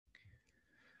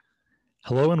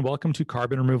Hello and welcome to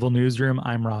Carbon Removal Newsroom.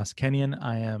 I'm Ross Kenyon.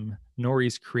 I am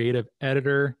Nori's creative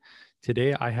editor.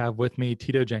 Today I have with me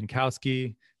Tito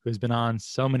Jankowski, who has been on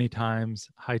so many times.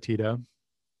 Hi, Tito.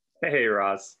 Hey,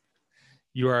 Ross.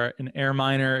 You are an air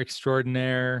miner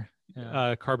extraordinaire,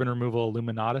 Yeah. carbon removal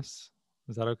illuminatus.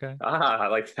 Is that okay? I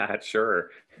like that. Sure.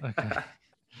 Okay.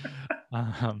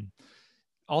 Um,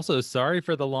 Also, sorry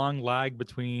for the long lag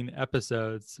between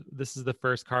episodes. This is the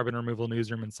first Carbon Removal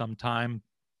Newsroom in some time.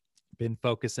 Been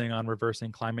focusing on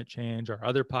reversing climate change, our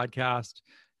other podcast,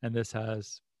 and this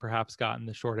has perhaps gotten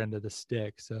the short end of the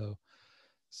stick. So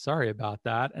sorry about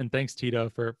that. And thanks, Tito,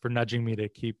 for nudging me to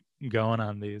keep going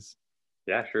on these.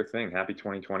 Yeah, sure thing. Happy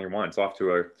 2021. It's off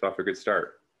to a good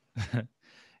start.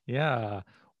 Yeah.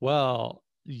 Well,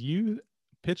 you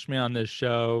pitched me on this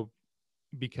show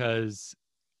because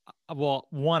well,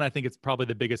 one, I think it's probably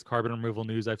the biggest carbon removal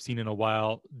news I've seen in a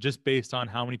while, just based on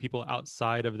how many people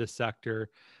outside of this sector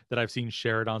that I've seen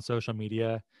share it on social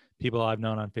media. People I've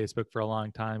known on Facebook for a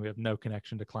long time. We have no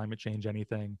connection to climate change,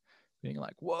 anything, being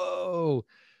like, whoa,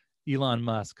 Elon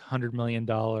Musk, $100 million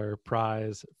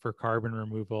prize for carbon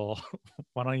removal.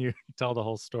 Why don't you tell the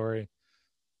whole story?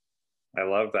 I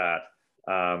love that.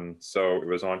 So it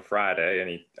was on Friday,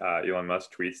 and Elon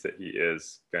Musk tweets that he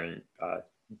is going to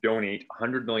donate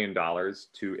 $100 million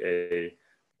to a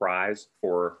prize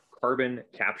for carbon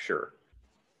capture.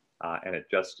 And it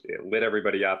lit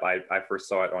everybody up. I first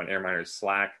saw it on Airminers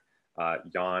Slack.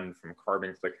 Jan from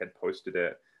Carbon Click had posted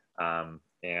it,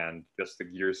 and just the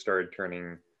gears started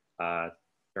turning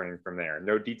from there.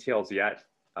 No details yet.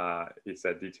 He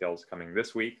said details coming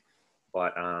this week,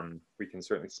 but we can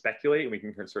certainly speculate, and we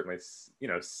can certainly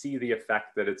see the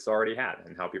effect that it's already had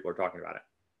and how people are talking about it.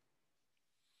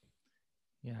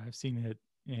 Yeah, I've seen it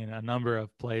in a number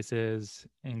of places,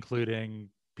 including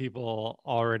people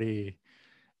already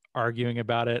arguing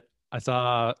about it. I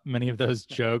saw many of those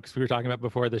jokes we were talking about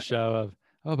before the show of,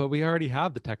 oh, but we already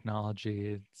have the technology.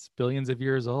 It's billions of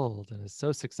years old and it's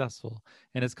so successful.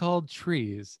 And it's called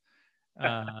trees.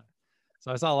 Uh,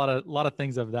 so I saw a lot of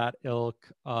things of that ilk.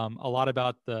 A lot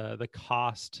about the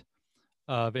cost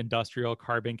of industrial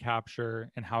carbon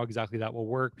capture and how exactly that will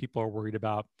work. People are worried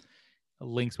about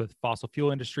links with fossil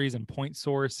fuel industries and point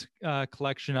source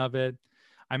collection of it.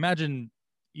 I imagine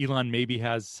Elon maybe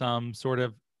has some sort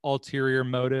of ulterior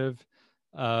motive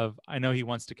of, I know he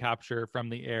wants to capture from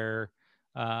the air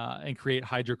and create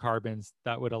hydrocarbons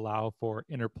that would allow for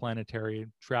interplanetary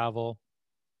travel,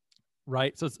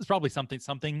 right? So it's probably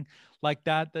something like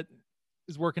that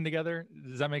is working together.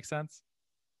 Does that make sense?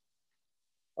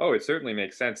 Oh, it certainly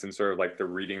makes sense in sort of like the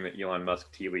reading the Elon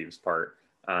Musk tea leaves part.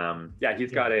 Yeah,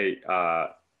 he's got Yeah.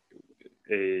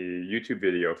 a YouTube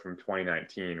video from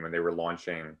 2019 when they were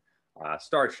launching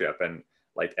Starship, and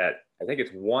like at I think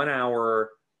it's 1 hour,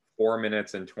 4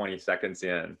 minutes, and 20 seconds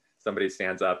in, somebody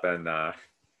stands up and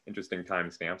interesting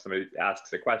timestamp. Somebody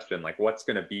asks a question like, "What's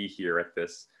going to be here at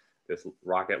this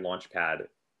rocket launch pad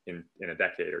in a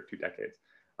decade or 2 decades?"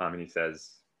 And he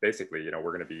says, basically, uh,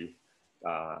 we're going to be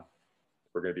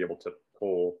able to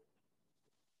pull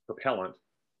propellant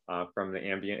from the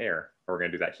ambient air. We're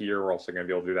going to do that here. We're also going to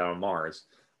be able to do that on Mars,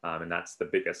 and that's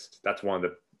one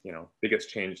of the biggest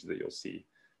changes that you'll see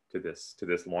to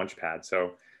this launch pad.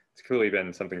 So it's clearly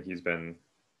been something he's been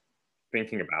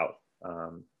thinking about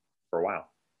for a while.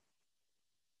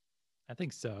 I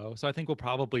think so. So I think we'll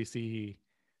probably see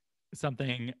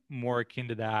something more akin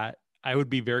to that. I would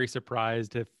be very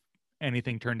surprised if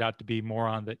anything turned out to be more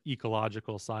on the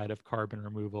ecological side of carbon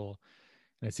removal.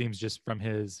 And it seems just from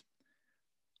his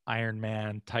Iron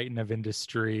Man, Titan of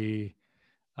industry,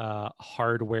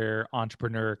 hardware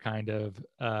entrepreneur kind of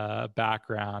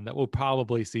background that we'll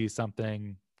probably see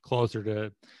something closer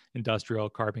to industrial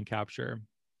carbon capture.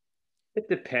 It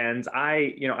depends.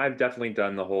 I've definitely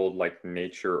done the whole like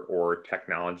nature or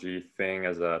technology thing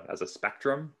as a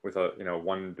spectrum with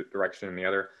one direction and the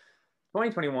other.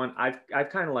 2021, I've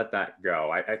kind of let that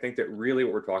go. I think that really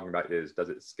what we're talking about is, does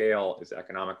it scale? Is it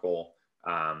economical?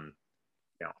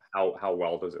 How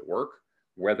well does it work?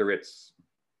 Whether it's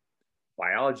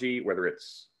biology, whether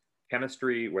it's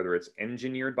chemistry, whether it's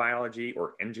engineered biology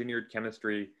or engineered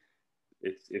chemistry,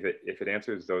 if it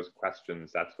answers those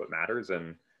questions, that's what matters.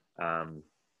 And um,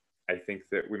 I think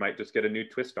that we might just get a new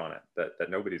twist on it that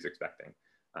nobody's expecting.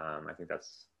 I think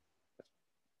that's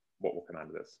what will come out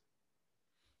of this.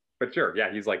 But sure,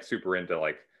 yeah, he's like super into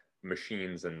like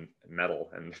machines and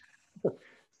metal and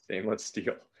stainless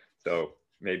steel. So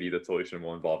maybe the solution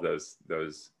will involve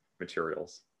those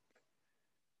materials.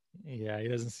 Yeah, he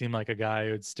doesn't seem like a guy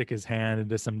who would stick his hand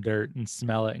into some dirt and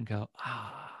smell it and go,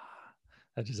 ah,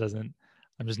 that just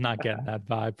I'm just not getting that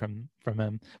vibe from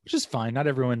him, which is fine. Not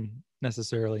everyone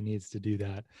necessarily needs to do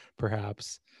that,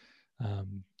 perhaps. But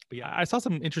yeah, I saw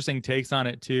some interesting takes on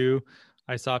it too.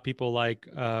 I saw people like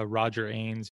Roger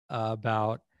Ains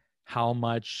about how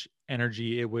much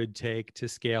energy it would take to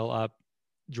scale up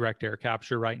direct air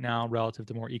capture right now relative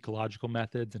to more ecological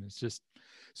methods. And it's just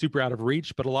super out of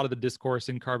reach. But a lot of the discourse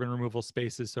in carbon removal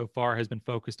spaces so far has been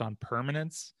focused on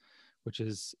permanence, which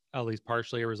is at least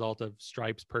partially a result of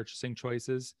Stripe's purchasing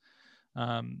choices,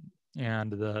 and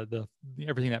the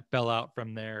everything that fell out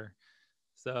from there.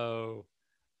 So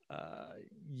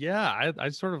yeah, I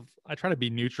try to be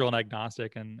neutral and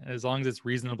agnostic, and as long as it's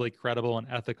reasonably credible and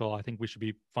ethical, I think we should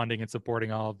be funding and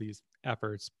supporting all of these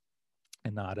efforts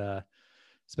and not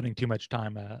spending too much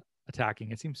time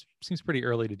attacking. It seems pretty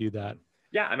early to do that.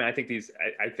 Yeah, I mean, I think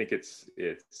I think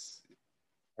it's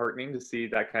heartening to see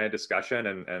that kind of discussion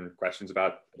and questions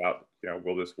about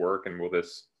will this work and will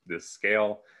this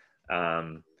scale.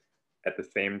 At the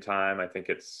same time, I think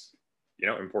it's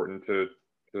important to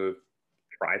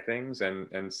try things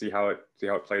and see how it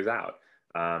plays out.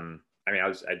 I mean,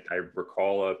 I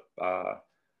recall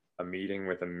a meeting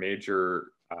with a major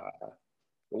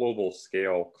global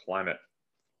scale climate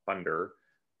funder,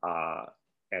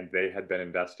 and they had been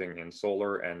investing in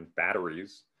solar and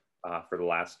batteries for the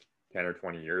last 10 or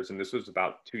 20 years. And this was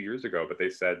about 2 years ago, but they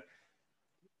said,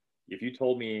 if you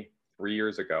told me 3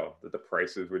 years ago that the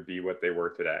prices would be what they were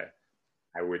today,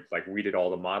 I would, like, we did all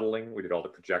the modeling, we did all the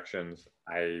projections.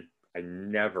 I'm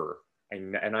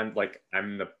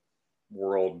the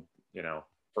world,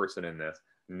 person in this,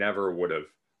 never would have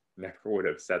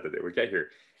said that it would get here.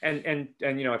 And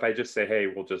if I just say, hey,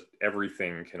 well, just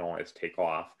everything can always take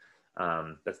off,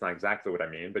 that's not exactly what I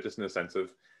mean, but just in the sense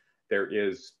of there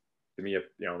is, to me,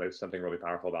 there's something really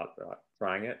powerful about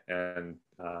trying it and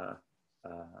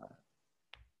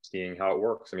seeing how it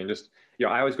works. I mean, just,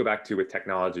 I always go back to, with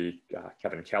technology,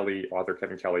 author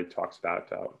Kevin Kelly talks about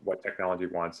what technology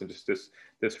wants, and just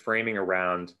this framing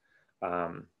around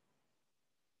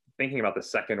thinking about the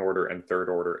second order and third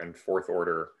order and fourth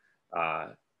order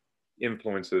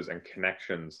influences and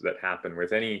connections that happen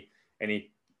with any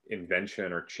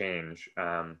invention or change.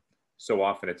 So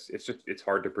often it's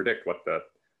hard to predict what the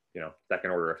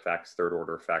second order effects, third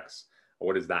order effects.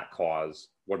 What does that cause?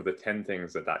 What are the 10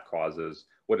 things that causes?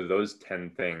 What are those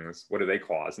 10 things? What do they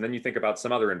cause? And then you think about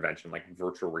some other invention like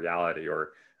virtual reality,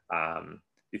 or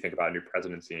you think about a new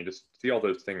presidency, and you just see all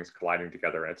those things colliding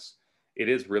together. And it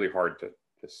is really hard to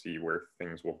see where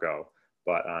things will go.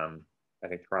 But I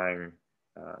think trying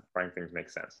things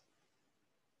makes sense.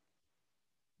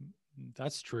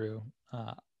 That's true.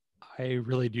 I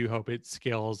really do hope it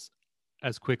scales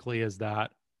as quickly as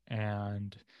that.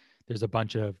 And there's a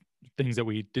bunch of things that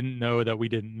we didn't know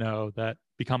that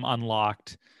become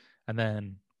unlocked. And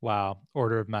then, wow,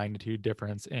 order of magnitude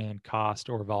difference in cost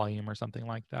or volume or something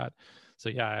like that. So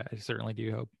yeah, I certainly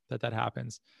do hope that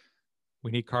happens.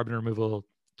 We need carbon removal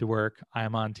to work. I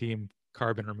am on team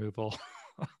carbon removal.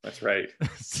 That's right.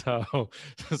 So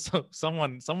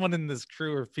someone in this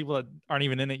crew, or people that aren't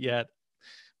even in it yet,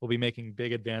 will be making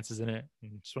big advances in it,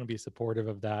 and just want to be supportive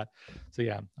of that. So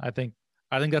yeah, I think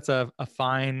that's a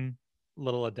fine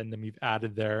little addendum you've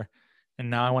added there. And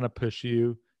now I want to push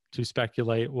you to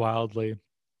speculate wildly.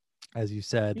 As you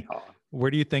said, yeah.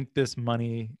 Where do you think this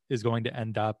money is going to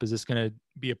end up? Is this going to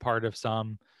be a part of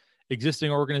some existing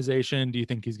organization? Do you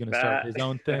think he's going to start his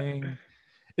own thing?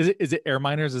 Is it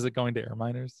Airminers? Is it going to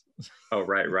Airminers? Oh,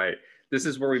 right. This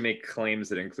is where we make claims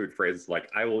that include phrases like,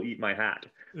 I will eat my hat.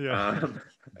 Yeah.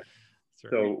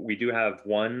 So we do have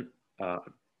one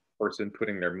person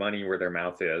putting their money where their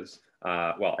mouth is.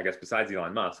 Well, I guess besides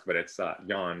Elon Musk, but it's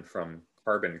Jan from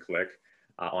Carbon Click.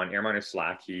 On Airminers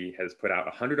Slack, he has put out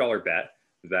a $100 bet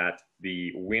that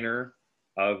the winner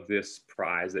of this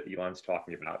prize that Elon's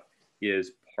talking about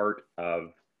is part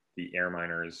of the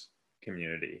Airminers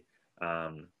community.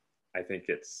 I think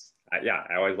it's,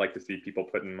 I always like to see people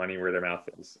putting money where their mouth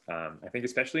is. I think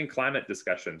especially in climate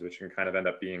discussions, which can kind of end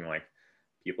up being like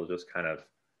people just kind of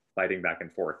fighting back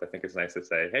and forth. I think it's nice to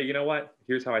say, hey, you know what?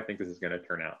 Here's how I think this is going to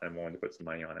turn out. I'm willing to put some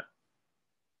money on it.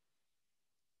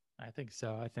 I think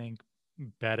so. I think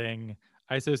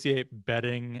I associate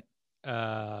betting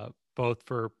both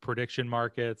for prediction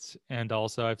markets, and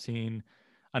also I've seen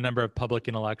a number of public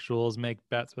intellectuals make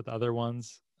bets with other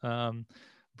ones.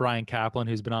 Brian Kaplan,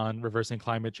 who's been on Reversing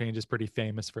Climate Change, is pretty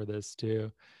famous for this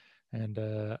too. And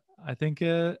I think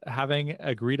having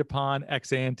agreed upon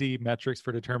ex ante metrics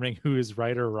for determining who is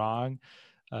right or wrong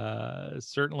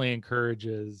certainly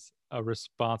encourages a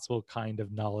responsible kind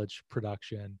of knowledge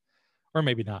production, or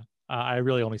maybe not. I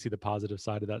really only see the positive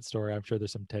side of that story. I'm sure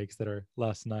there's some takes that are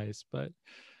less nice, but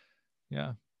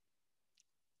yeah.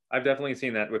 I've definitely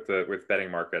seen that with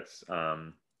betting markets.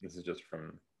 This is just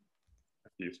from a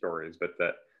few stories, but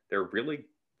that they're really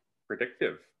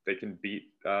predictive. They can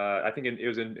beat. I think it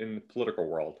was in the political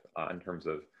world in terms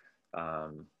of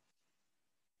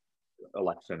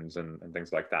elections and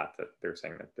things like that. That they're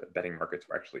saying that the betting markets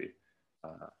were actually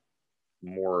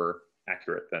more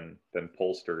accurate than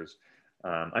pollsters.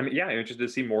 I mean, yeah, I'm interested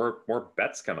to see more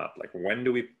bets come up. Like when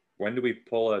do we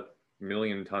pull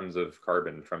 1,000,000 tons of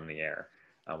carbon from the air?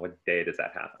 What day does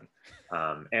that happen?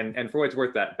 And for what it's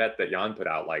worth, that bet that Jan put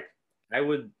out, like I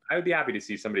would be happy to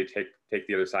see somebody take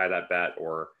the other side of that bet.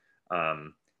 Or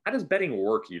how does betting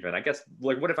work even? I guess,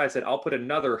 like, what if I said I'll put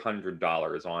another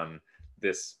 $100 on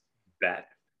this bet,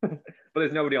 but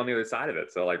there's nobody on the other side of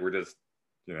it. So like we're just,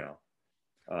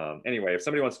 anyway, if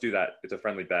somebody wants to do that, it's a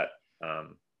friendly bet,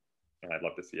 and I'd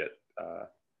love to see it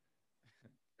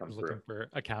come through. Looking for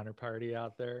a counterparty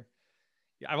out there.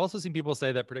 Yeah, I've also seen people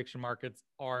say that prediction markets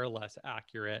are less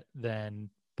accurate than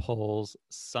polls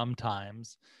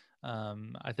sometimes.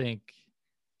 I think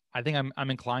I'm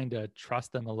inclined to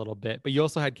trust them a little bit. But you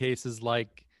also had cases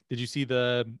like, did you see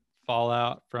the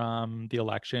fallout from the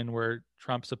election where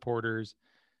Trump supporters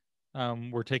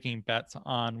were taking bets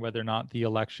on whether or not the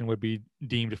election would be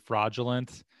deemed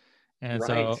fraudulent? And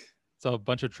Right. so a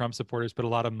bunch of Trump supporters put a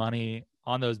lot of money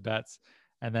on those bets,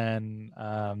 and then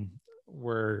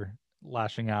were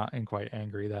lashing out and quite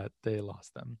angry that they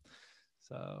lost them.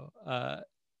 So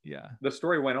yeah, the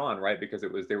story went on, right? Because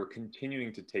they were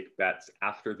continuing to take bets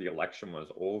after the election was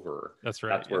over. That's right.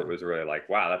 That's where it was really like,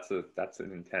 wow, that's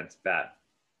an intense bet.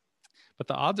 But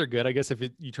the odds are good. I guess if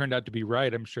you turned out to be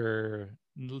right, I'm sure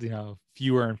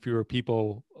fewer and fewer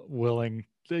people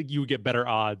you would get better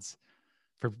odds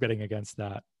for betting against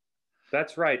that.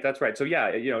 That's right. So yeah,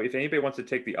 if anybody wants to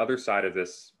take the other side of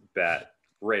this bet,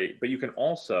 great. But you can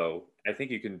also, I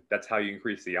think that's how you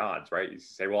increase the odds, right? You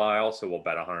say, well, I also will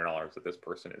bet $100 that this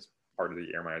person is part of the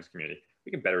Air Miles community.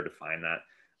 We can better define that.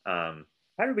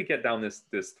 How did we get down this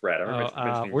thread? I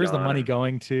remember where's the money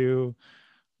going to?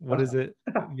 What is it?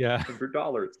 Yeah.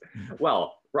 $100.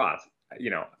 Well, Ross,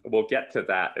 we'll get to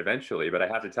that eventually, but I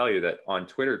have to tell you that on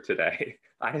Twitter today,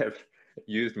 I have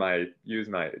used my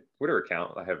Twitter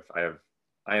account.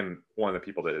 I am one of the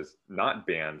people that is not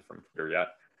banned from Twitter yet.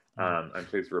 I'm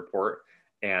pleased to report.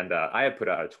 And I have put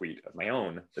out a tweet of my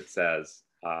own that says,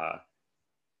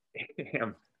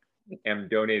 am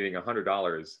donating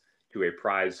 $100 to a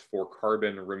prize for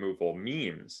carbon removal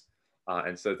memes.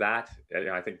 And so that,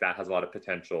 I think that has a lot of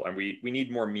potential. And we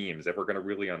need more memes if we're going to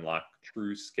really unlock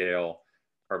true scale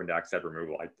carbon dioxide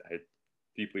removal. I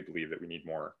deeply believe that we need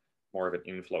more of an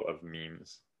inflow of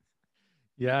memes.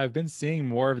 Yeah, I've been seeing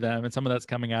more of them, and some of that's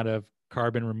coming out of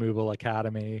Carbon Removal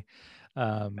Academy.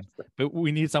 But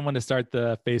we need someone to start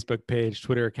the Facebook page,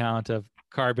 Twitter account of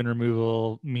carbon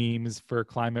removal memes for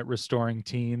climate restoring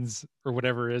teens, or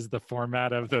whatever is the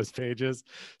format of those pages.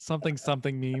 Something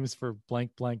memes for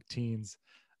blank teens.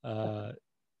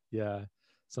 Yeah.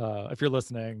 So if you're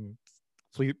listening,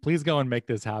 please go and make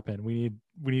this happen. We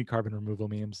need carbon removal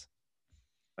memes.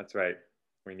 That's right.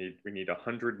 We need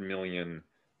 100 million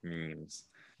memes.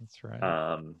 That's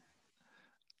right.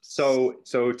 So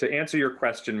to answer your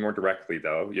question more directly,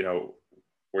 though,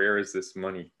 where is this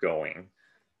money going?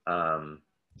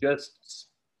 Just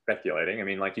speculating. I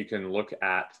mean, like, you can look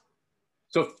at,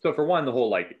 so for one, the whole,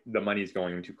 like, the money's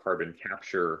going to carbon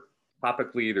capture.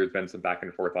 Topically, there's been some back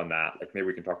and forth on that. Like, maybe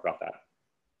we can talk about that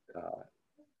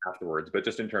afterwards. But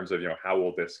just in terms of, how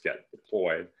will this get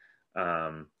deployed?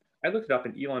 I looked it up,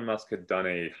 and Elon Musk had done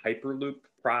a Hyperloop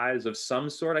prize of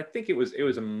some sort. I think it was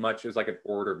like an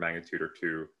order of magnitude or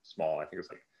two small. I think it was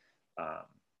like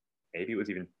maybe it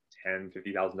was even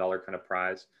 $10,000-$50,000 kind of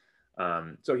prize.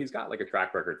 So he's got like a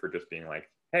track record for just being like,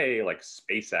 hey, like,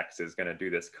 SpaceX is going to do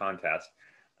this contest.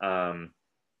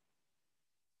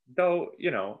 Though,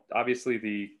 obviously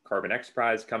the Carbon X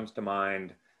Prize comes to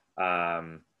mind,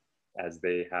 as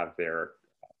they have their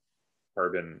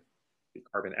the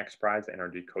Carbon X Prize, the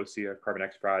NRG COSIA Carbon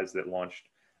X Prize that launched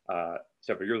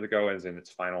several years ago and is in its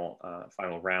final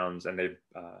rounds. And they've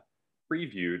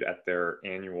previewed at their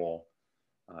annual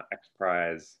X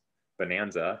Prize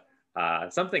Bonanza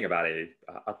something about a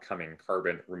upcoming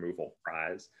carbon removal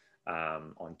prize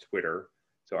on Twitter.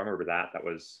 So I remember that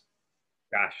was,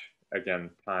 gosh, again,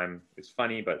 time is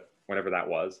funny, but whenever that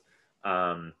was,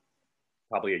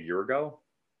 probably a year ago.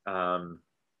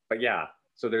 But yeah,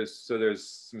 so there's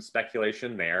some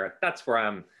speculation there. That's where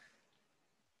I'm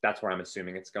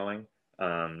assuming it's going,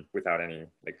 without any,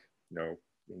 like, no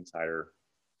insider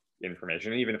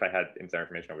information. And even if I had inside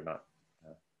information, I would not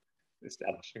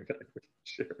establishing that I would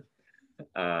share.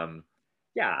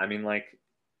 Yeah, I mean, like,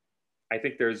 I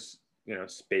think there's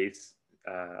space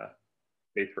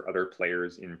for other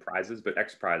players in prizes, but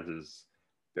X prizes,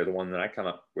 they're the one that I come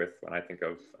up with when I think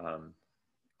of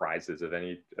prizes of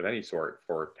any sort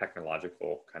for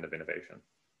technological kind of innovation.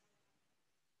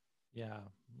 Yeah,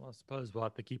 well, I suppose we'll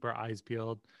have to keep our eyes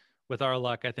peeled. With our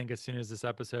luck, I think as soon as this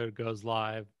episode goes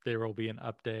live, there will be an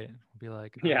update. We'll be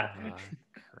like, yeah,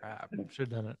 crap,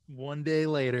 should have done it one day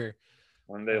later.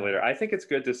 One day later. I think it's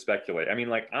good to speculate. I mean,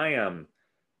 like,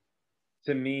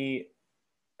 to me,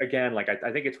 again, like,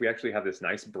 I think we actually have this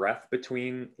nice breath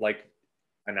between like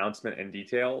announcement and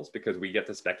details because we get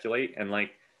to speculate. And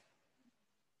like,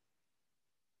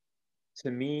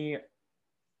 to me,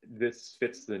 this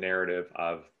fits the narrative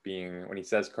of being, when he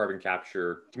says carbon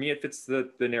capture, to me, it fits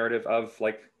the narrative of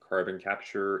like carbon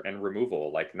capture and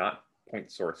removal, like not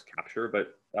point source capture,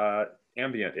 but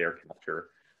ambient air capture.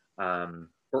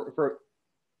 For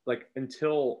like,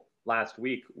 until last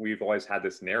week, we've always had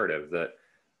this narrative that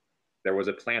there was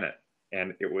a planet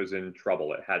and it was in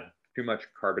trouble. It had too much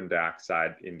carbon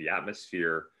dioxide in the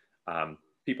atmosphere.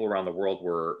 People around the world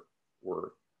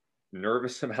were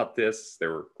nervous about this. They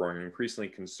were growing increasingly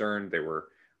concerned. They were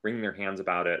wringing their hands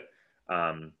about it.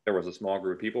 There was a small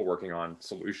group of people working on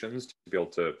solutions to be able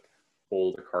to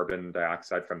pull the carbon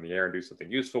dioxide from the air and do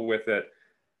something useful with it.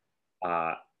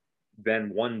 Then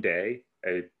one day,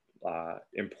 a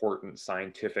important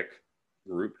scientific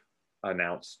group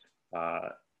announced a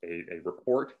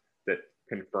report that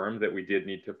confirmed that we did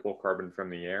need to pull carbon from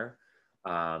the air.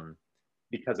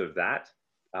 Because of that,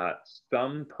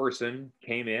 some person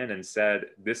came in and said,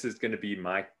 this is going to be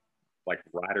my like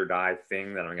ride or die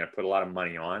thing that I'm going to put a lot of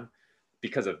money on.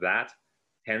 Because of that,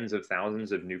 tens of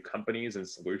thousands of new companies and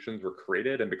solutions were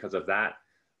created. And because of that,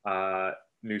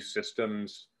 new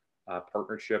systems,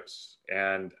 partnerships,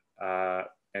 and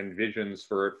visions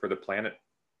for the planet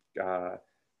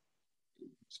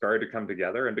started to come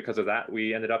together. And because of that,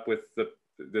 we ended up with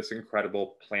this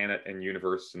incredible planet and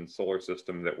universe and solar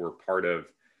system that we're part of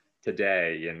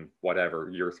today in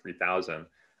whatever year 3000.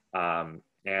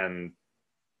 And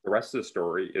the rest of the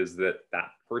story is that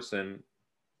person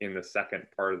in the second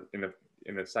part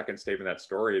in the second statement of that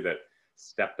story that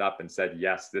stepped up and said,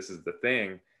 yes, this is the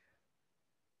thing,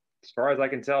 as far as I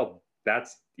can tell,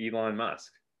 that's Elon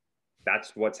Musk.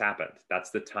 That's what's happened. That's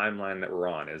the timeline that we're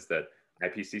on, is that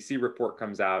IPCC report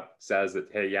comes out, says that,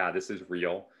 hey, yeah, this is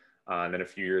real. And then a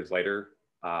few years later,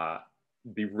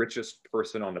 the richest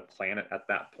person on the planet at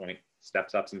that point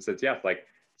steps up and says, yeah, like,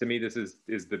 to me, this is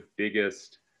the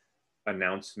biggest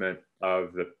announcement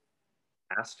of the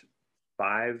past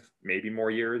 5, maybe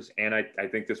more years. And I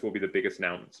think this will be the biggest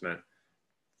announcement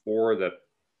for the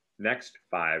next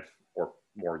 5 or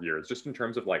more years, just in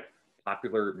terms of like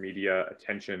popular media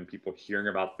attention, people hearing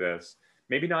about this,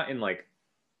 maybe not in like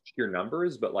sheer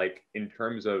numbers, but like in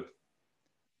terms of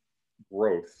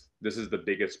growth. This is the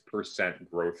biggest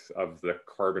percent growth of the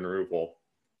carbon removal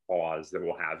pause that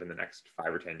we'll have in the next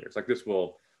 5 or 10 years. Like, this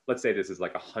will, let's say this is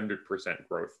like 100%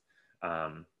 growth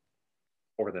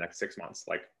over the next 6 months.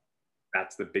 Like,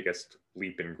 that's the biggest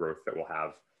leap in growth that we'll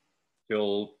have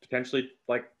till potentially,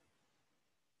 like,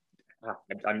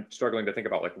 I'm struggling to think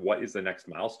about like what is the next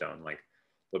milestone. Like,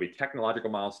 there'll be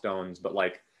technological milestones, but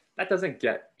like that doesn't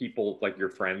get people like your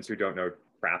friends who don't know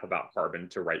crap about carbon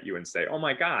to write you and say, oh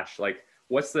my gosh, like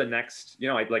what's the next,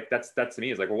 like that's to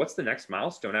me is like, well, what's the next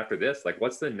milestone after this? Like,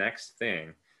 what's the next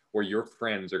thing where your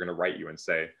friends are going to write you and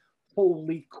say,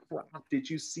 holy crap, did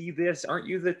you see this? Aren't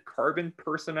you the carbon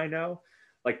person I know?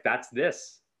 Like, that's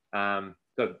this. So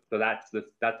that's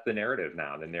the narrative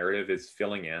now. The narrative is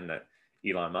filling in that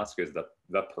Elon Musk is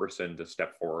the person to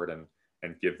step forward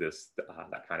and give this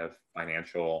that kind of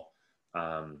financial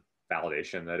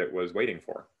validation that it was waiting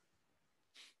for.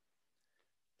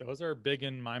 Those are big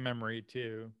in my memory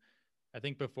too. I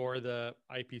think before the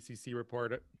IPCC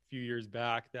report a few years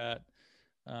back that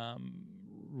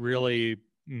really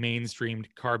mainstreamed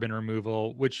carbon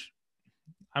removal, which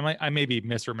I may be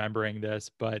misremembering this,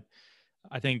 but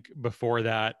I think before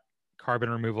that,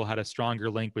 carbon removal had a stronger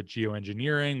link with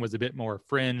geoengineering, was a bit more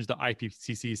fringe. The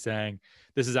IPCC saying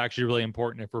this is actually really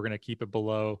important if we're going to keep it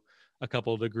below a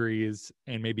couple of degrees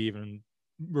and maybe even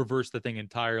reverse the thing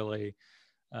entirely.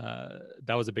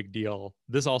 That was a big deal.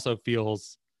 This also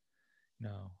feels,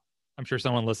 I'm sure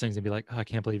someone listening is gonna be like, oh, I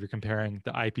can't believe you're comparing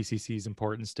the IPCC's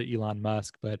importance to Elon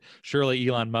Musk, but surely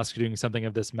Elon Musk doing something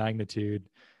of this magnitude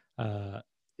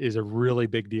is a really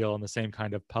big deal in the same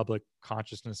kind of public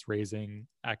consciousness raising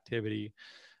activity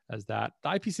as that. The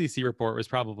IPCC report was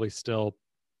probably still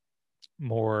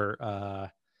more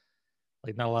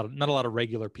like not a lot of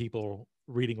regular people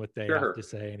reading what they have Sure, to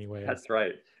say anyways. that's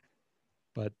right.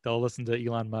 But they'll listen to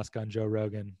Elon Musk on Joe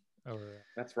Rogan or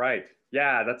That's right.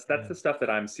 Yeah, that's yeah. the stuff that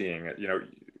I'm seeing. You know,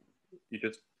 you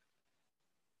just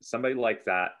somebody like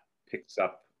that picks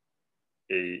up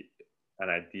a an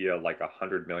idea like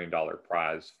 $100 million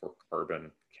prize for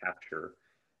carbon capture,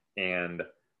 and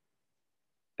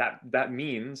that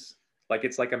means like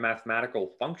it's like a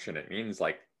mathematical function. It means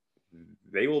like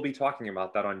they will be talking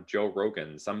about that on Joe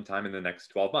Rogan sometime in the next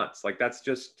 12 months. Like that's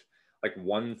just like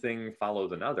one thing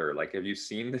follows another. Like, have you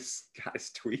seen this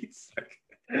guy's tweets?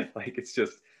 Like it's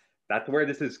just that's where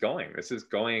this is going. This is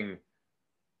going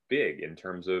big in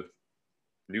terms of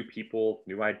new people,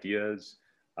 new ideas,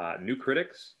 new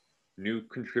critics, new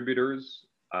contributors.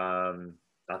 Not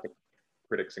that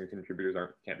critics and contributors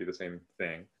can't do the same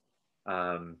thing.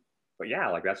 But yeah,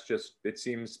 like that's just it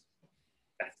seems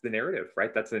that's the narrative,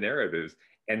 right? That's the narrative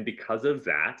and because of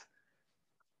that,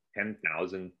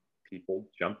 10,000 people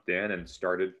jumped in and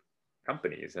started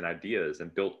companies and ideas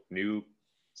and built new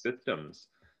systems.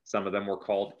 Some of them were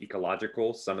called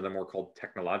ecological, some of them were called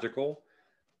technological.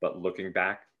 But looking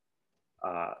back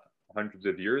hundreds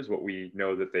of years, what we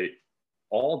know that they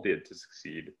all did to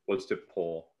succeed was to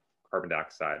pull carbon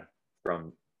dioxide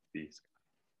from the sky.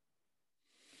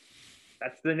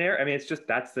 That's the narrative. I mean, it's just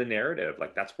that's the narrative.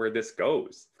 Like that's where this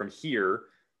goes from here.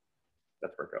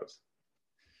 That's where it goes.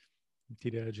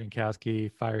 Tito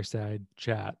Jankowski fireside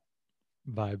chat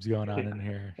vibes going on in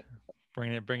here,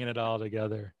 bringing it all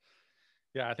together.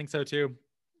 Yeah, I think so too.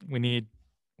 We need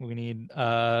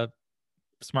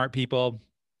smart people.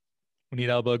 We need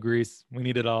elbow grease. We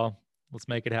need it all. Let's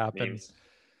make it happen. Memes.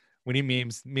 We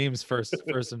need memes first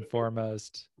and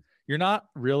foremost. You're not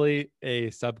really a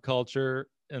subculture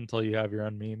until you have your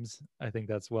own memes. I think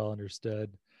that's well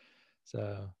understood.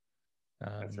 So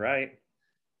that's right.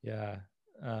 Yeah.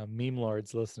 Meme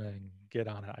lords listening, get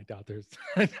on it. I doubt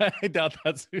I doubt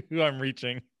that's who I'm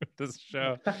reaching with this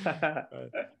show,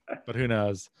 but who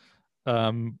knows?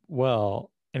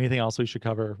 Well, anything else we should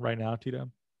cover right now, Tito?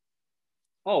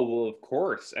 Oh, well, of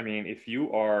course. I mean, if you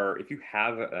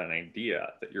have an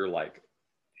idea that you're like,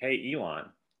 hey, Elon, ...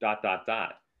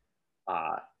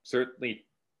 Certainly,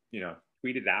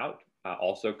 tweet it out.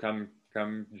 Also come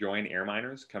join Air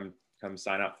Miners. Come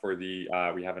sign up for the,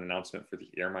 we have an announcement for the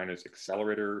Air Miners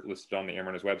Accelerator listed on the Air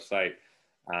Miners website.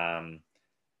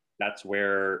 That's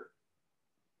where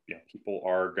people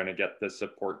are going to get the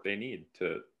support they need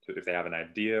to if they have an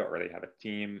idea or they have a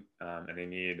team and they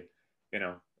need,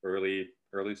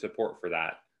 early support for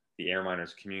that. The Air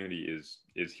Miners community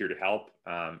is here to help,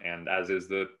 and as is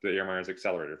the Air Miners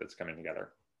Accelerator that's coming together.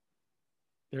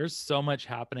 There's so much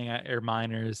happening at Air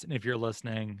Miners, and if you're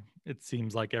listening, it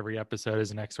seems like every episode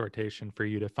is an exhortation for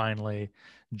you to finally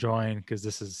join, because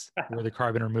this is where the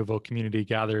carbon removal community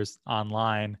gathers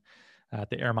online at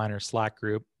the Air Miners Slack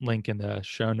group. Link in the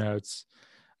show notes.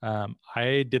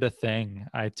 I did a thing.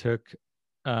 I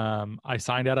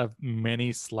signed out of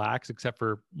many Slacks except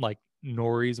for like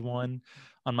Nori's one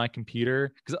on my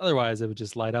computer, because otherwise it would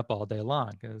just light up all day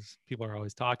long because people are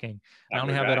always talking. I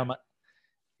only have that on my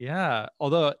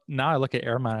although now I look at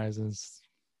Air Miners and it's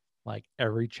like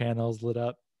every channel's lit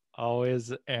up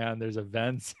always, and there's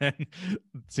events and it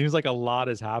seems like a lot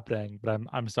is happening, but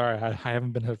I'm sorry I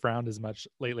haven't been around as much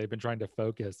lately. I've been trying to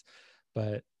focus,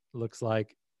 but it looks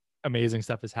like amazing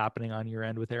stuff is happening on your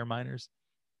end with Air Miners.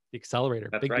 The accelerator,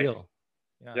 that's big right. deal.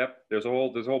 Yeah. Yep, there's a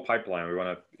whole pipeline. We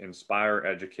want to inspire,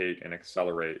 educate, and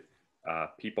accelerate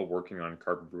people working on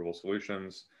carbon removal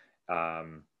solutions.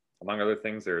 Among other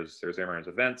things, there's Air Miners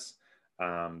events.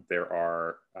 There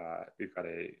are we've got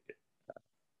a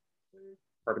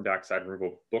carbon dioxide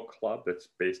removal book club that's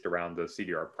based around the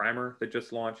CDR primer that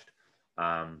just launched.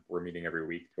 We're meeting every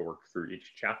week to work through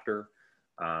each chapter.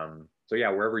 So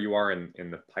yeah, wherever you are in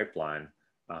the pipeline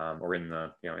or in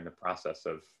the in the process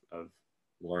of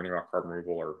learning about carbon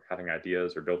removal or having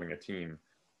ideas or building a team,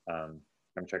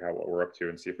 come check out what we're up to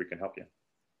and see if we can help you.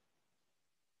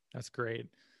 That's great.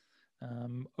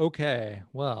 Okay,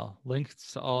 well,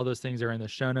 links to all those things are in the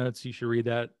show notes. You should read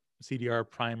that CDR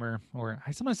primer, or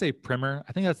I sometimes say primer.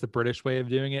 I think that's the British way of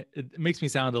doing it. It makes me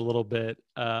sound a little bit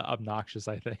obnoxious,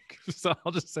 I think. So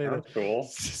I'll just say that cool.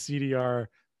 CDR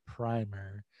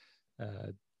primer.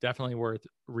 Definitely worth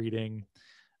reading.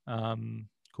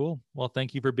 Cool. Well,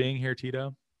 thank you for being here,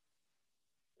 Tito.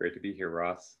 Great to be here,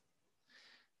 Ross.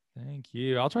 Thank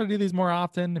you. I'll try to do these more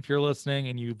often. If you're listening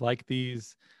and you like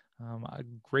these, a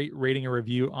great rating and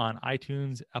review on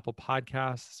iTunes, Apple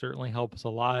Podcasts certainly helps a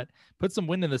lot. Put some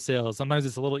wind in the sails. Sometimes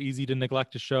it's a little easy to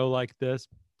neglect a show like this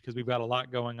because we've got a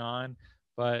lot going on,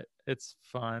 but It's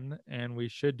fun and we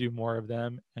should do more of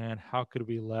them. And how could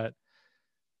we let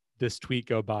this tweet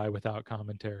go by without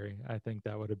commentary? I think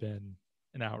that would have been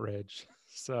an outrage.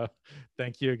 So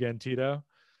thank you again, Tito.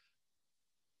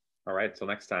 All right. Till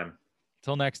next time.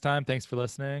 Till next time. Thanks for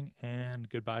listening and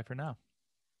goodbye for now.